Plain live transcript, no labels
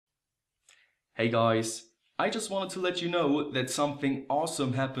Hey guys, I just wanted to let you know that something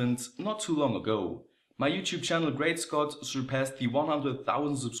awesome happened not too long ago. My YouTube channel GreatScott surpassed the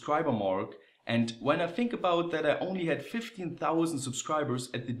 100,000 subscriber mark, and when I think about that I only had 15,000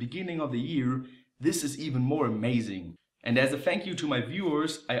 subscribers at the beginning of the year, this is even more amazing. And as a thank you to my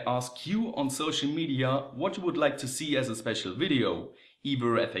viewers, I ask you on social media what you would like to see as a special video.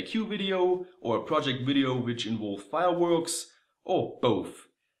 Either a FAQ video or a project video which involve fireworks, or both.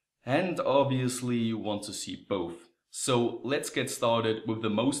 And obviously you want to see both. So let's get started with the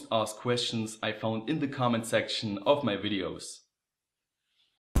most asked questions I found in the comment section of my videos.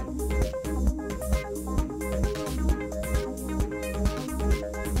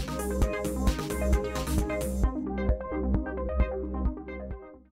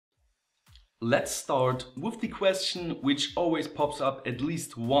 Let's start with the question which always pops up at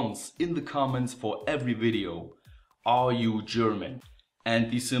least once in the comments for every video. Are you German?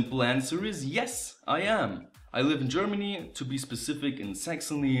 And the simple answer is yes, I am. I live in Germany, to be specific in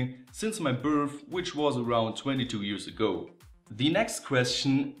Saxony, since my birth, which was around 22 years ago. The next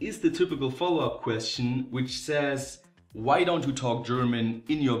question is the typical follow-up question, which says, why don't you talk German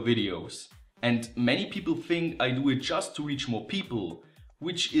in your videos? And many people think I do it just to reach more people,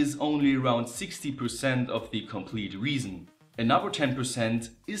 which is only around 60% of the complete reason. Another 10%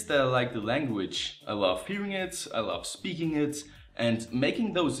 is that I like the language. I love hearing it, I love speaking it, and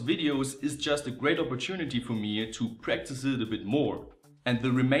making those videos is just a great opportunity for me to practice it a bit more. And the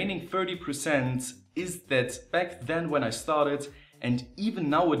remaining 30% is that back then when I started, and even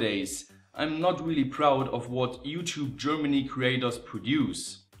nowadays, I'm not really proud of what YouTube Germany creators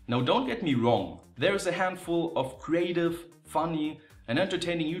produce. Now don't get me wrong, there is a handful of creative, funny and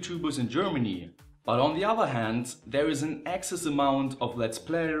entertaining YouTubers in Germany. But on the other hand, there is an excess amount of Let's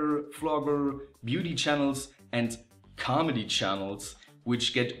Player, Vlogger, beauty channels and comedy channels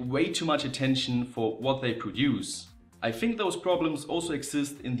which get way too much attention for what they produce. I think those problems also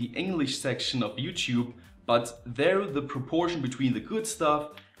exist in the English section of YouTube, but there the proportion between the good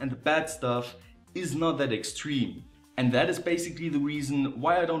stuff and the bad stuff is not that extreme. And that is basically the reason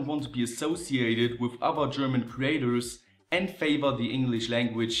why I don't want to be associated with other German creators and favor the English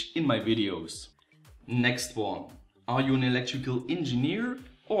language in my videos. Next one. Are you an electrical engineer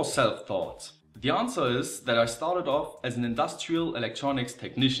or self-taught? The answer is that I started off as an industrial electronics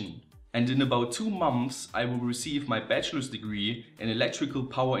technician, and in about 2 months I will receive my bachelor's degree in electrical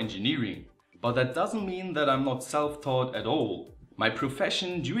power engineering. But that doesn't mean that I'm not self-taught at all. My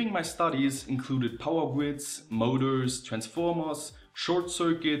profession during my studies included power grids, motors, transformers, short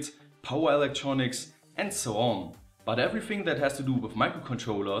circuit, power electronics and so on. But everything that has to do with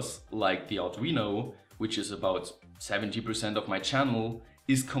microcontrollers, like the Arduino, which is about 70% of my channel,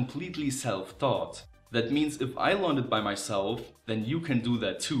 is completely self-taught. That means if I learned it by myself, then you can do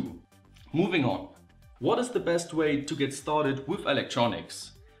that too. Moving on. What is the best way to get started with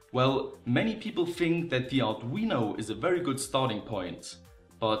electronics? Well, many people think that the Arduino is a very good starting point,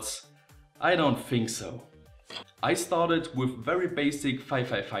 but I don't think so. I started with very basic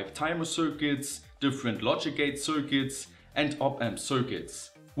 555 timer circuits, different logic gate circuits and op-amp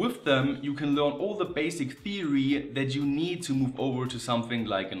circuits. With them you can learn all the basic theory that you need to move over to something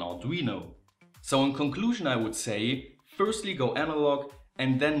like an Arduino. So in conclusion I would say, firstly go analog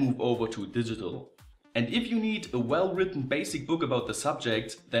and then move over to digital. And if you need a well-written basic book about the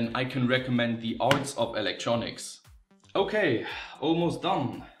subject, then I can recommend The Arts of Electronics. Okay, almost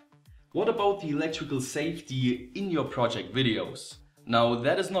done. What about the electrical safety in your project videos? Now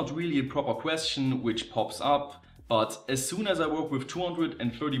that is not really a proper question which pops up, but as soon as I work with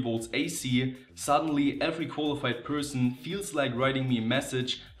 230 volts AC, suddenly every qualified person feels like writing me a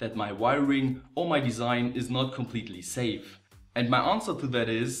message that my wiring or my design is not completely safe. And my answer to that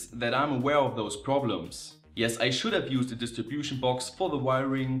is that I'm aware of those problems. Yes, I should have used a distribution box for the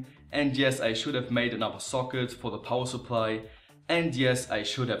wiring, and yes, I should have made another socket for the power supply, and yes, I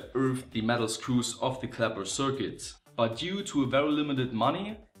should have earthed the metal screws of the clapper circuit. But due to a very limited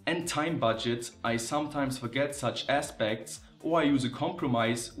money and time budget, I sometimes forget such aspects or I use a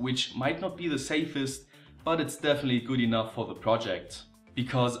compromise which might not be the safest, but it's definitely good enough for the project.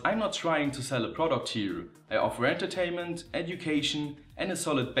 Because I'm not trying to sell a product here, I offer entertainment, education and a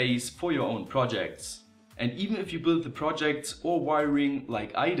solid base for your own projects. And even if you build the project or wiring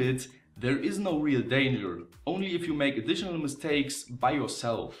like I did, there is no real danger, only if you make additional mistakes by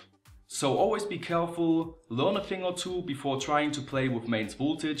yourself. So always be careful, learn a thing or two before trying to play with mains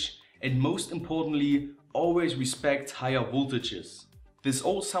voltage, and most importantly, always respect higher voltages. This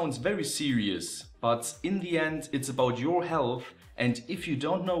all sounds very serious, but in the end it's about your health, and if you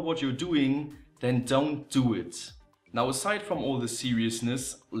don't know what you're doing, then don't do it. Now, aside from all the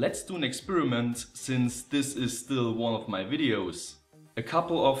seriousness, let's do an experiment, since this is still one of my videos. A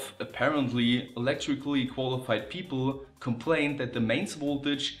couple of apparently electrically qualified people complained that the mains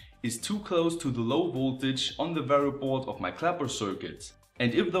voltage is too close to the low voltage on the variable board of my clapper circuit.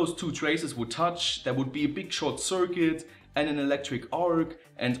 And if those two traces would touch, there would be a big short circuit and an electric arc,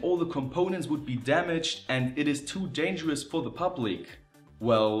 and all the components would be damaged, and it is too dangerous for the public.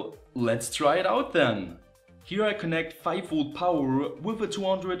 Well, let's try it out then. Here I connect 5V power with a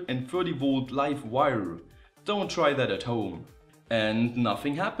 230V live wire. Don't try that at home. And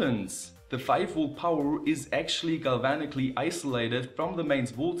nothing happens. The 5V power is actually galvanically isolated from the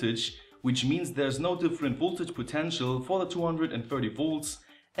mains voltage, which means there's no different voltage potential for the 230V,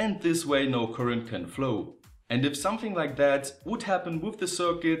 and this way no current can flow. And if something like that would happen with the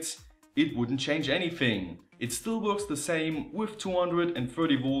circuit, it wouldn't change anything. It still works the same with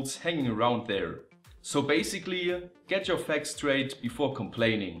 230V hanging around there. So basically, get your facts straight before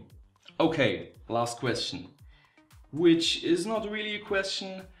complaining. Okay, last question. Which is not really a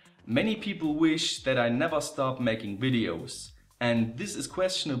question. Many people wish that I never stop making videos. And this is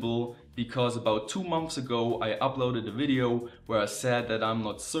questionable because about 2 months ago I uploaded a video where I said that I'm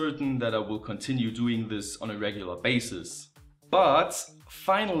not certain that I will continue doing this on a regular basis. But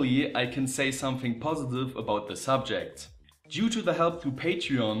finally I can say something positive about the subject. Due to the help through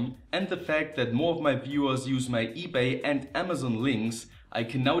Patreon and the fact that more of my viewers use my eBay and Amazon links, I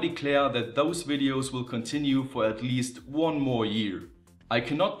can now declare that those videos will continue for at least 1 more year. I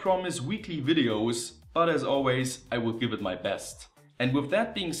cannot promise weekly videos, but as always, I will give it my best. And with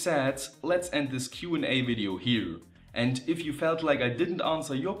that being said, let's end this Q&A video here. And if you felt like I didn't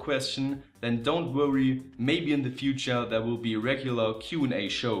answer your question, then don't worry, maybe in the future there will be a regular Q&A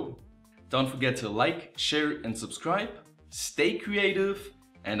show. Don't forget to like, share and subscribe. Stay creative,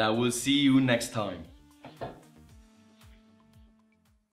 and I will see you next time.